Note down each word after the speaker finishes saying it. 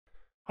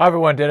Hi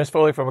everyone, Dennis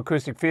Foley from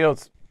Acoustic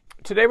Fields.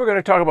 Today we're going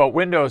to talk about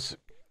windows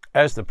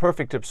as the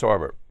perfect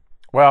absorber.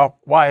 Well,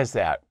 why is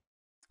that?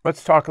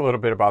 Let's talk a little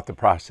bit about the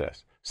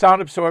process.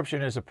 Sound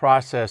absorption is a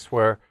process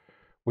where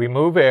we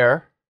move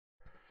air,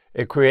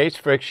 it creates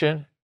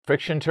friction,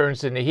 friction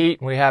turns into heat,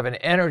 and we have an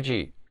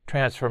energy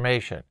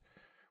transformation.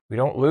 We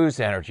don't lose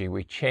energy,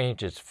 we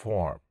change its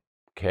form,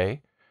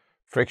 okay?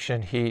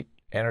 Friction, heat,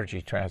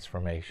 energy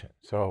transformation.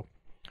 So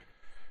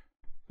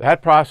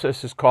that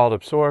process is called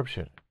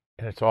absorption.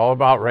 And it's all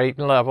about rate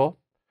and level,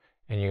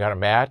 and you got to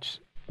match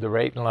the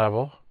rate and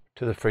level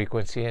to the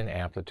frequency and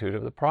amplitude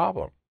of the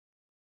problem.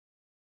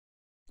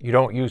 You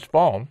don't use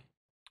foam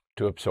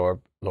to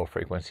absorb low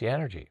frequency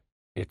energy.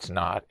 It's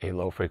not a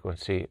low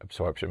frequency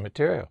absorption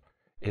material.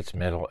 It's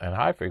middle and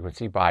high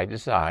frequency by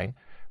design,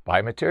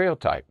 by material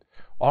type.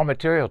 All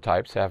material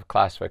types have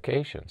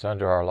classifications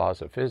under our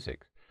laws of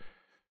physics.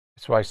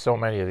 That's why so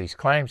many of these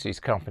claims these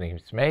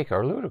companies make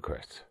are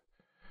ludicrous.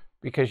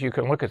 Because you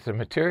can look at the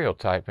material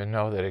type and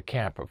know that it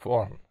can't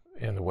perform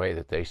in the way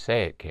that they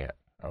say it can,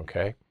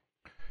 okay?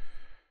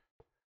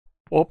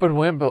 Open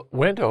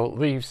window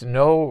leaves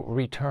no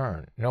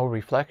return, no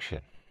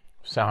reflection.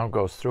 Sound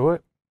goes through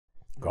it,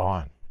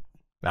 gone.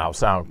 Now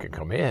sound can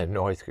come in,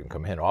 noise can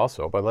come in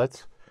also, but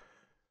let's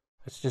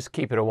just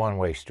keep it a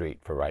one-way street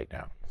for right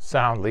now.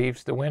 Sound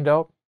leaves the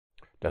window,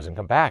 doesn't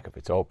come back if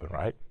it's open,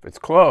 right? If it's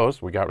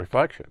closed, we got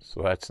reflections,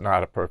 so that's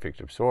not a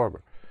perfect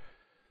absorber.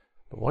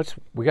 But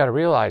we got to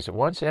realize that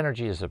once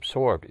energy is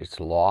absorbed, it's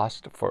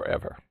lost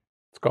forever.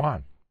 It's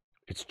gone.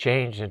 It's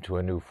changed into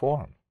a new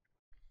form.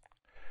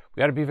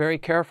 We got to be very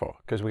careful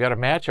because we got to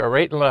match our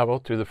rate and level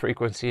to the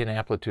frequency and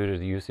amplitude of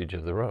the usage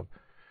of the room.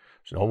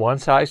 There's no one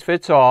size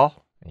fits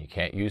all, and you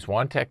can't use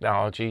one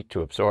technology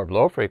to absorb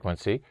low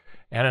frequency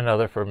and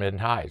another for mid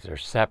and highs. They're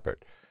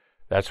separate.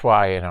 That's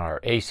why in our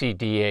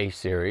ACDA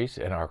series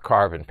and our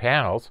carbon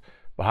panels,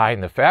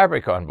 behind the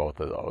fabric on both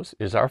of those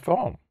is our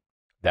foam.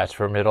 That's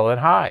for middle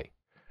and high.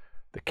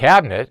 The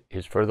cabinet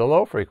is for the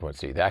low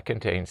frequency. That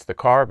contains the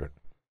carbon.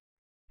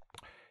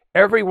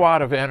 Every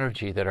watt of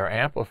energy that our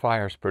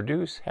amplifiers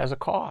produce has a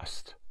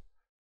cost.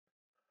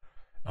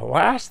 The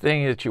last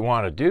thing that you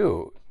want to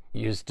do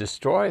is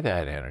destroy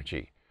that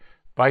energy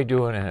by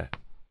doing an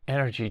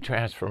energy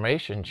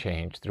transformation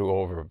change through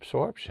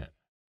overabsorption.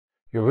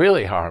 You're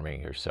really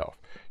harming yourself.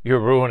 You're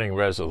ruining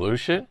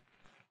resolution.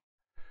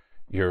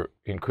 You're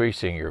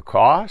increasing your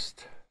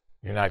cost.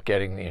 You're not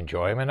getting the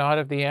enjoyment out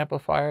of the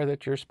amplifier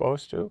that you're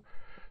supposed to.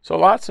 So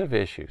lots of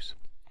issues.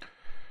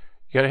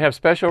 You got to have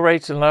special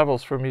rates and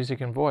levels for music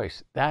and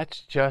voice.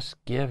 That's just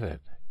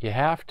given. You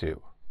have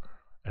to.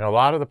 And a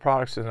lot of the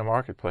products in the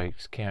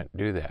marketplace can't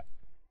do that.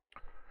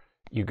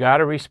 You got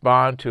to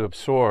respond to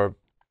absorb,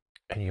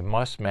 and you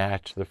must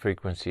match the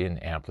frequency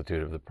and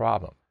amplitude of the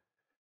problem.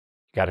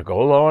 You got to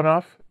go low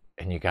enough,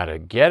 and you got to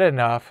get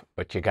enough,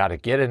 but you got to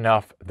get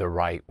enough the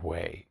right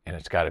way. And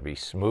it's got to be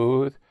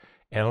smooth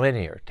and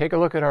linear. Take a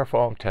look at our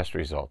foam test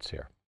results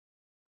here.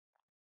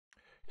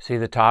 See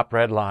the top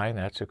red line?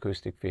 That's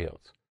acoustic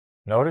fields.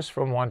 Notice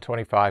from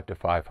 125 to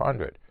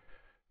 500.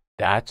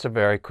 That's a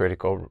very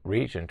critical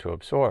region to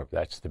absorb.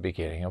 That's the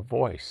beginning of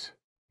voice,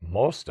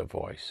 most of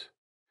voice.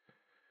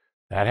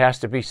 That has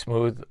to be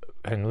smooth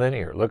and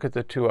linear. Look at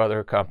the two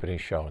other companies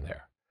shown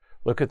there.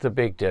 Look at the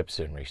big dips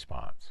in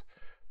response.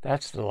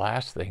 That's the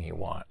last thing you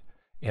want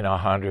in a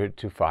 100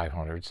 to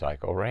 500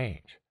 cycle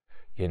range.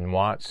 You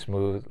want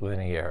smooth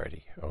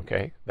linearity,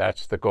 okay?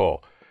 That's the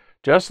goal.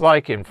 Just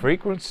like in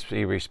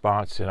frequency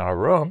response in our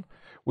room,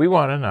 we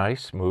want a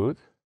nice, smooth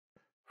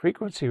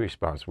frequency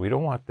response. We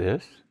don't want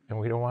this, and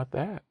we don't want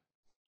that.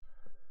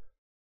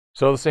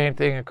 So the same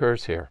thing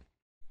occurs here.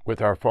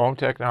 With our foam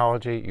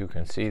technology, you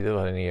can see the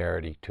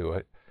linearity to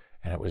it,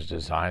 and it was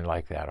designed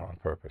like that on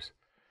purpose.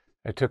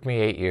 It took me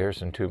 8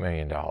 years and $2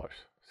 million.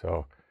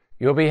 So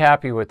you'll be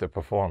happy with the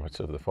performance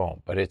of the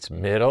foam, but it's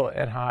middle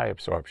and high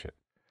absorption.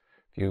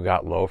 If you've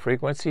got low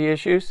frequency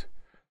issues,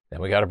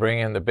 then we got to bring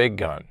in the big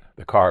gun,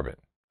 the carbon.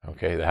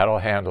 Okay, that'll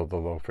handle the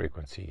low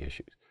frequency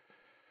issues.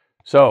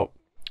 So,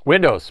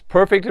 windows,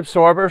 perfect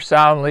absorber,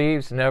 sound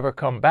leaves, never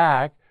come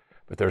back,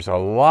 but there's a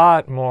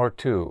lot more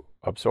to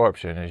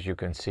absorption, as you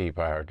can see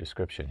by our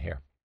description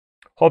here.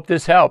 Hope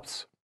this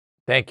helps.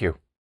 Thank you.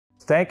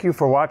 Thank you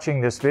for watching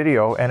this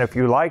video, and if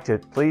you liked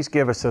it, please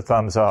give us a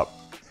thumbs up.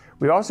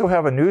 We also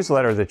have a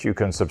newsletter that you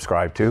can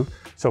subscribe to,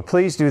 so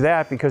please do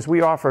that because we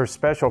offer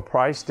special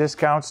price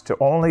discounts to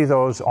only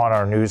those on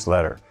our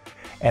newsletter.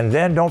 And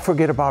then don't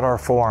forget about our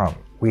forum.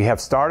 We have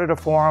started a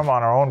forum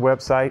on our own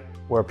website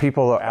where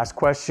people ask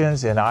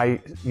questions, and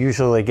I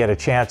usually get a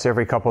chance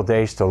every couple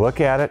days to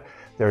look at it.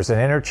 There's an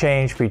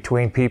interchange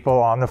between people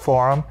on the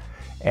forum,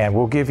 and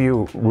we'll give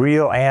you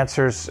real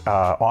answers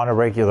on a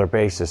regular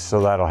basis,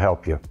 so that'll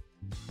help you.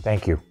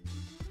 Thank you.